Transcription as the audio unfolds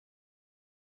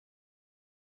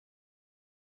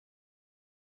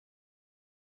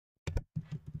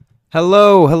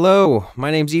Hello.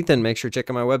 My name's Ethan. Make sure to check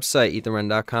out my website,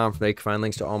 ethanwrenn.com, where you can find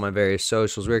links to all my various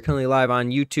socials. We're currently live on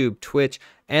YouTube, Twitch,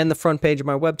 and the front page of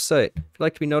my website. If you'd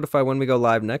like to be notified when we go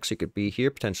live next, you could be here,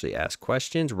 potentially ask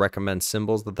questions, recommend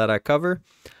symbols that I cover.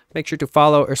 Make sure to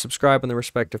follow or subscribe on the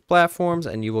respective platforms,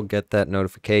 and you will get that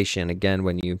notification. Again,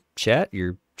 when you chat,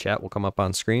 your chat will come up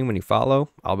on screen. When you follow,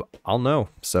 I'll know.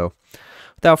 So,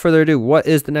 without further ado, what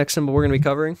is the next symbol we're going to be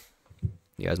covering?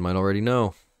 You guys might already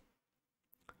know.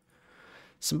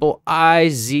 Symbol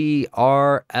IZRL.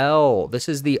 This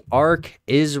is the ARK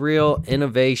Israel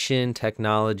Innovation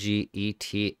Technology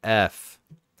ETF.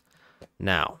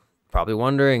 Now, probably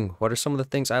wondering, what are some of the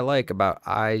things I like about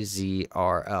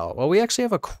IZRL? Well, we actually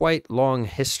have a quite long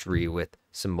history with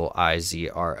symbol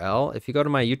IZRL. If you go to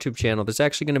my YouTube channel, there's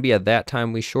actually going to be a That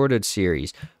Time We Shorted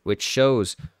series, which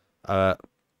shows the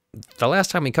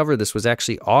last time we covered this was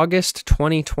actually August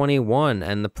 2021,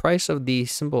 and the price of the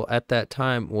symbol at that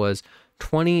time was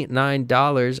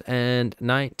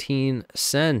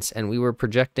 $29.19, and we were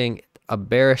projecting a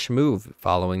bearish move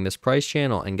following this price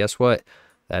channel, and guess what?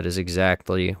 That is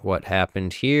exactly what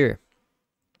happened here.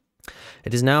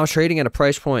 It is now trading at a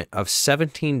price point of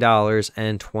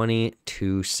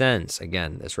 $17.22.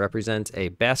 Again, this represents a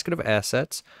basket of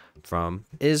assets from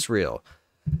Israel.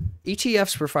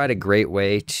 ETFs provide a great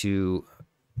way to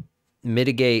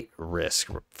mitigate risk.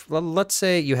 Let's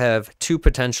say you have two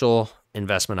potential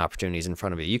investment opportunities in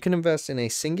front of you. You can invest in a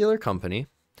singular company,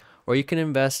 or you can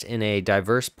invest in a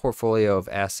diverse portfolio of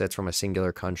assets from a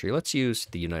singular country. Let's use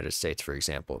the United States, for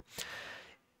example.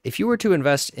 If you were to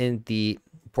invest in the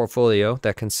portfolio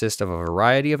that consists of a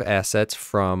variety of assets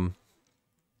from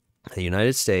the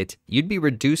United States, you'd be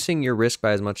reducing your risk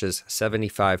by as much as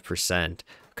 75%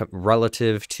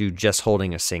 relative to just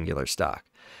holding a singular stock.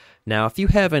 Now, if you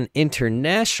have an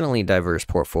internationally diverse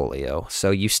portfolio,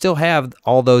 so you still have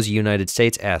all those United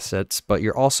States assets, but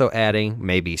you're also adding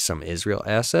maybe some Israel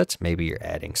assets, maybe you're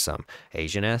adding some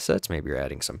Asian assets, maybe you're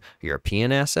adding some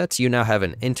European assets, you now have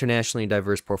an internationally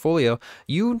diverse portfolio,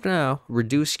 you now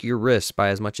reduce your risk by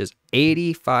as much as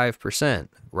 85%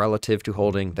 relative to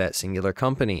holding that singular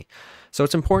company. So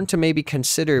it's important to maybe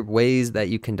consider ways that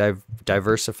you can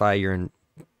diversify your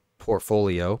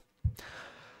portfolio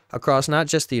across not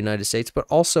just the United States, but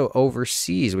also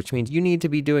overseas, which means you need to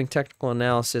be doing technical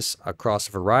analysis across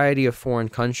a variety of foreign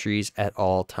countries at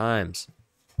all times.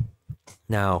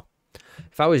 Now,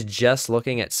 if I was just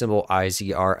looking at symbol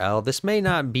IZRL, this may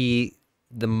not be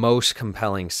the most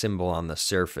compelling symbol on the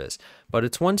surface, but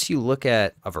it's once you look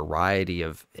at a variety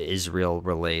of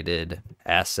Israel-related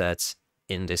assets,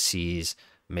 indices,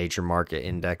 major market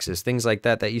indexes, things like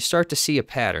that, that you start to see a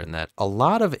pattern that a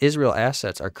lot of Israel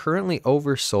assets are currently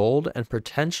oversold and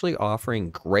potentially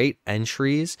offering great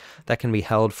entries that can be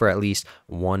held for at least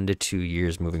 1 to 2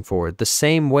 years moving forward. The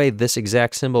same way this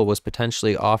exact symbol was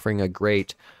potentially offering a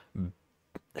great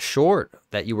short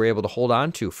that you were able to hold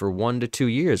on to for 1 to 2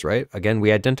 years, right? Again,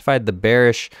 we identified the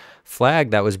bearish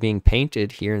flag that was being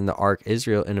painted here in the ARK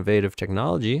Israel Innovative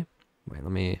Technology.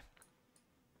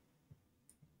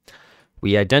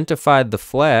 We identified the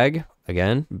flag,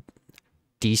 again,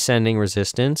 descending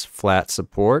resistance, flat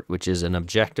support, which is an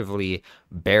objectively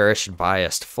bearish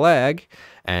biased flag,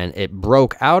 and it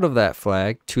broke out of that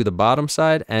flag to the bottom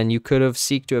side, and you could have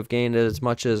seeked to have gained as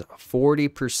much as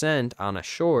 40% on a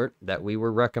short that we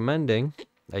were recommending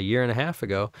a year and a half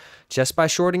ago, just by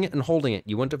shorting it and holding it.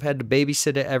 You wouldn't have had to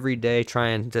babysit it every day,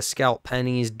 trying to scalp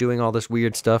pennies, doing all this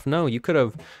weird stuff. No, you could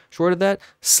have shorted that,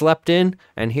 slept in,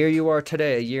 and here you are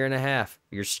today, a year and a half.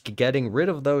 You're getting rid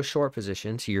of those short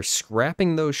positions. You're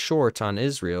scrapping those shorts on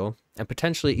Israel and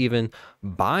potentially even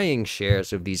buying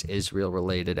shares of these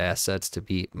Israel-related assets to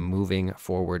be moving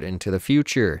forward into the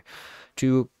future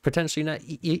to potentially not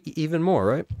even more,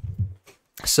 right?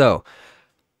 So,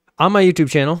 on my YouTube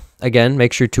channel, again,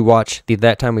 make sure to watch the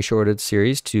That Time We Shorted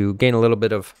series to gain a little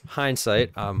bit of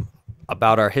hindsight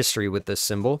about our history with this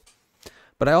symbol.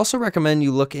 But I also recommend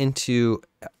you look into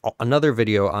another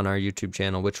video on our YouTube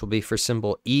channel, which will be for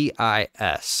symbol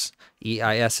EIS.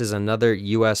 EIS is another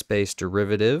US-based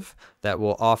derivative that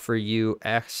will offer you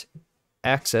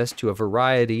access to a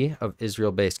variety of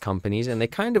Israel-based companies, and they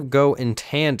kind of go in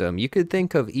tandem. You could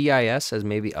think of EIS as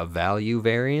maybe a value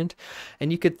variant,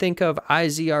 and you could think of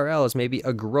IZRL as maybe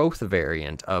a growth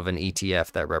variant of an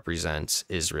ETF that represents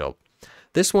Israel.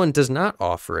 This one does not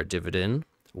offer a dividend,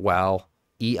 while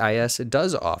EIS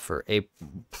does offer a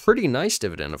pretty nice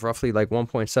dividend of roughly like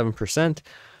 1.7%.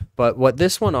 But what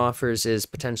this one offers is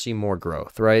potentially more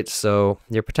growth, right? So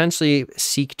you potentially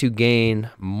seek to gain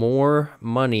more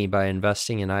money by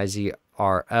investing in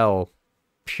IZRL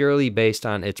purely based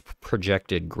on its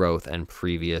projected growth and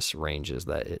previous ranges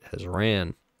that it has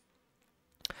ran.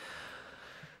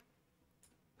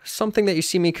 Something that you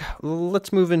see me,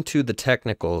 let's move into the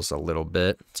technicals a little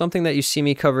bit. Something that you see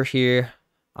me cover here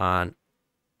on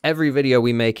every video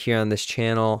we make here on this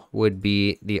channel would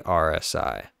be the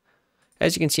RSI.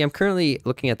 As you can see, I'm currently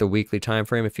looking at the weekly time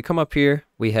frame. If you come up here,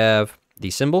 we have the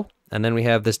symbol, and then we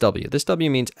have this W. This W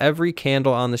means every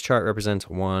candle on this chart represents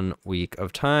 1 week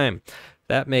of time.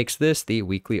 That makes this the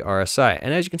weekly RSI.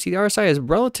 And as you can see, the RSI is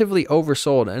relatively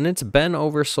oversold, and it's been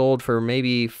oversold for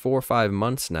maybe 4 or 5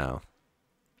 months now.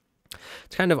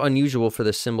 It's kind of unusual for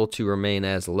the symbol to remain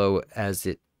as low as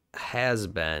it has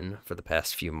been for the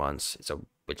past few months, so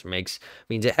which means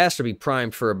it has to be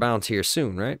primed for a bounce here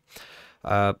soon, right?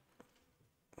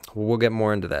 We'll get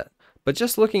more into that. But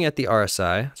just looking at the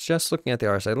RSI,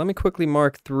 let me quickly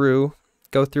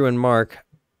go through and mark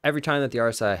every time that the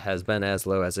RSI has been as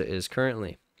low as it is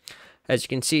currently. As you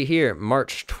can see here,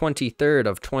 March 23rd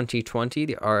of 2020,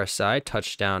 the RSI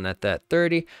touched down at that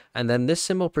 30, and then this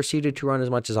symbol proceeded to run as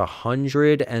much as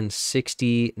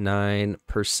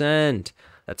 169%.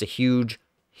 That's a huge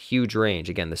range.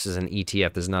 Again, this is an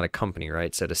ETF. This is not a company,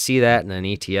 right? So to see that in an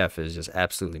ETF is just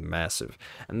absolutely massive.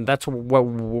 And that's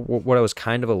what I was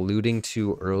kind of alluding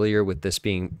to earlier with this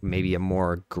being maybe a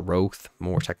more growth,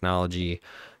 more technology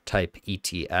type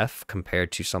ETF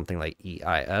compared to something like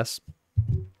EIS.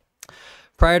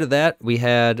 Prior to that, we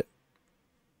had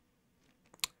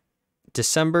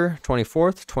December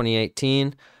 24th,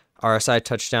 2018, RSI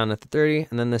touched down at the 30,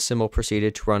 and then the symbol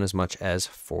proceeded to run as much as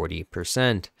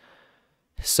 40%.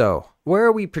 So, where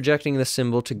are we projecting the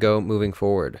symbol to go moving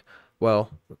forward?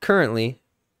 Well, currently,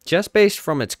 just based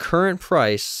from its current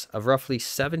price of roughly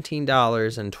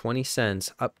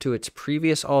 $17.20 up to its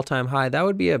previous all-time high, that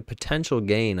would be a potential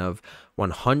gain of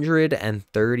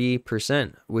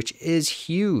 130%, which is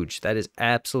huge. That is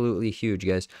absolutely huge,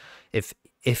 guys. If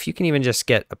you can even just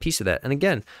get a piece of that. And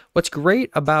again, what's great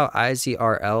about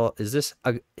IZRL is this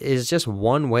is just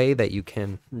one way that you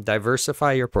can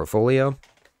diversify your portfolio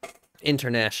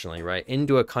internationally, right?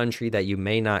 Into a country that you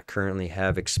may not currently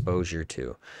have exposure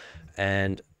to.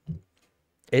 And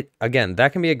again,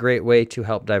 that can be a great way to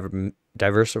help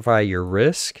diversify your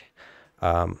risk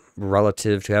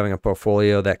relative to having a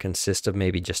portfolio that consists of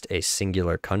maybe just a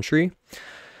singular country.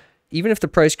 Even if the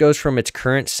price goes from its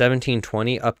current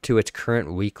 1720 up to its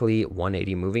current weekly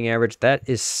 180 moving average, that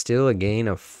is still a gain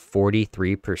of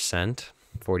 43%.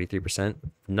 43%,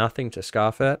 nothing to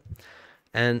scoff at.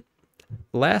 And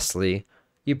lastly,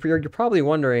 you're probably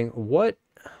wondering what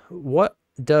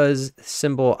does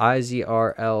symbol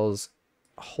IZRL's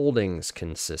holdings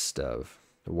consist of?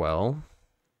 Well,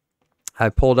 I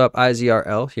pulled up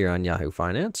IZRL here on Yahoo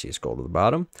Finance. You scroll to the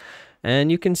bottom, and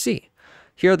you can see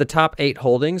here are the top 8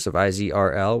 holdings of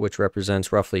IZRL, which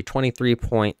represents roughly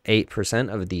 23.8%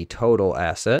 of the total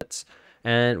assets.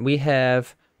 And we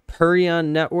have Purion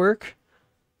Network.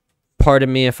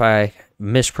 Pardon me if I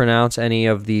mispronounce any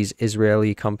of these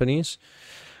Israeli companies.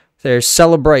 There's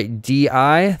Celebrite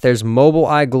DI. There's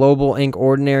Mobileye Global Inc.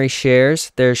 Ordinary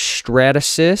Shares. There's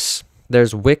Stratasys.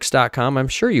 There's Wix.com. I'm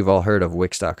sure you've all heard of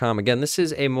Wix.com. Again, this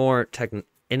is a more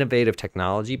innovative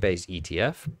technology-based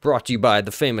ETF brought to you by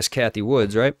the famous Kathy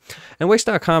Woods, right? And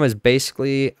Wix.com is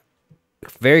basically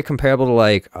very comparable to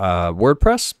like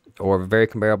WordPress or very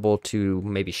comparable to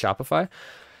maybe Shopify.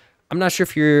 I'm not sure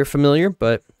if you're familiar,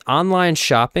 but online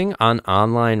shopping on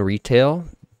online retail,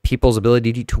 people's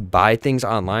ability to buy things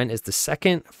online is the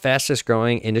second fastest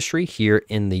growing industry here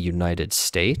in the United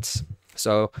States.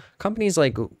 So companies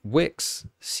like Wix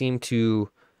seem to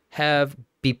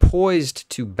be poised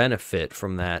to benefit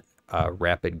from that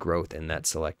rapid growth in that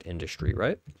select industry,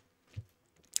 right?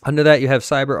 Under that, you have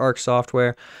CyberArk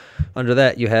Software. Under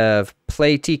that, you have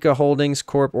Playtika Holdings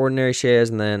Corp. Ordinary Shares.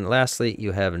 And then lastly,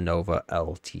 you have Nova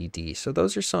Ltd. So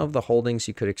those are some of the holdings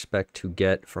you could expect to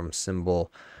get from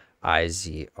symbol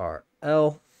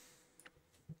IZRL.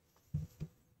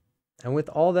 And with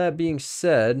all that being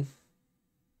said,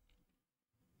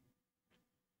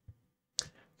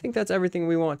 I think that's everything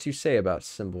we want to say about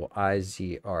symbol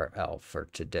IZRL for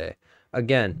today.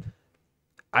 Again,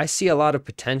 I see a lot of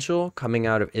potential coming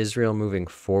out of Israel moving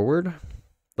forward.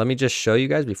 Let me just show you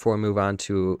guys before we move on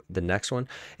to the next one.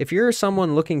 If you're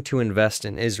someone looking to invest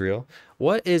in Israel,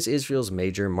 what is Israel's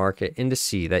major market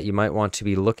indice that you might want to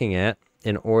be looking at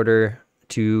in order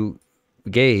to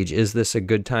gauge, is this a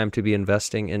good time to be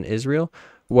investing in Israel?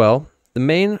 Well, the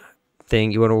main thing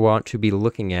you would want to be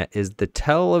looking at is the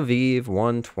Tel Aviv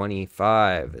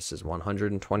 125. This is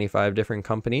 125 different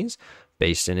companies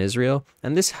based in Israel,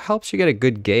 and this helps you get a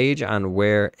good gauge on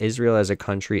where Israel as a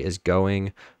country is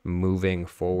going moving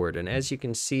forward. And as you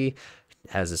can see,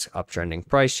 it has this uptrending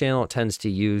price channel. It tends to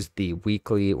use the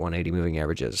weekly 180 moving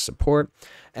average as support,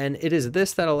 and it is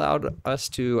this that allowed us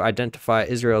to identify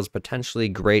Israel's potentially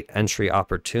great entry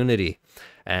opportunity.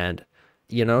 And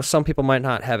you know, some people might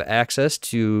not have access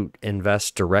to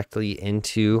invest directly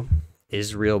into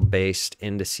Israel-based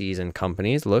indices and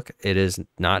companies. Look, it is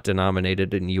not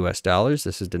denominated in US dollars.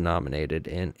 This is denominated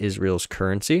in Israel's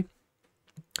currency.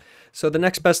 So the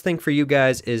next best thing for you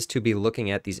guys is to be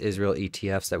looking at these Israel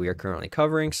ETFs that we are currently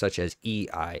covering, such as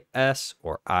EIS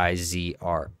or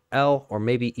IZRL, or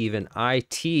maybe even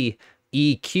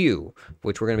ITEQ,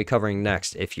 which we're going to be covering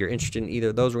next. If you're interested in either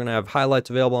of those, we're going to have highlights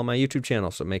available on my YouTube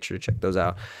channel, so make sure to check those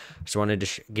out. Just wanted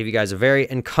to give you guys a very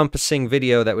encompassing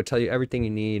video that would tell you everything you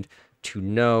need to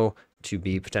know to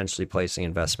be potentially placing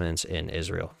investments in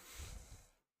Israel.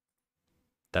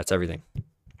 That's everything.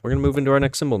 We're going to move into our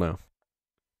next symbol now.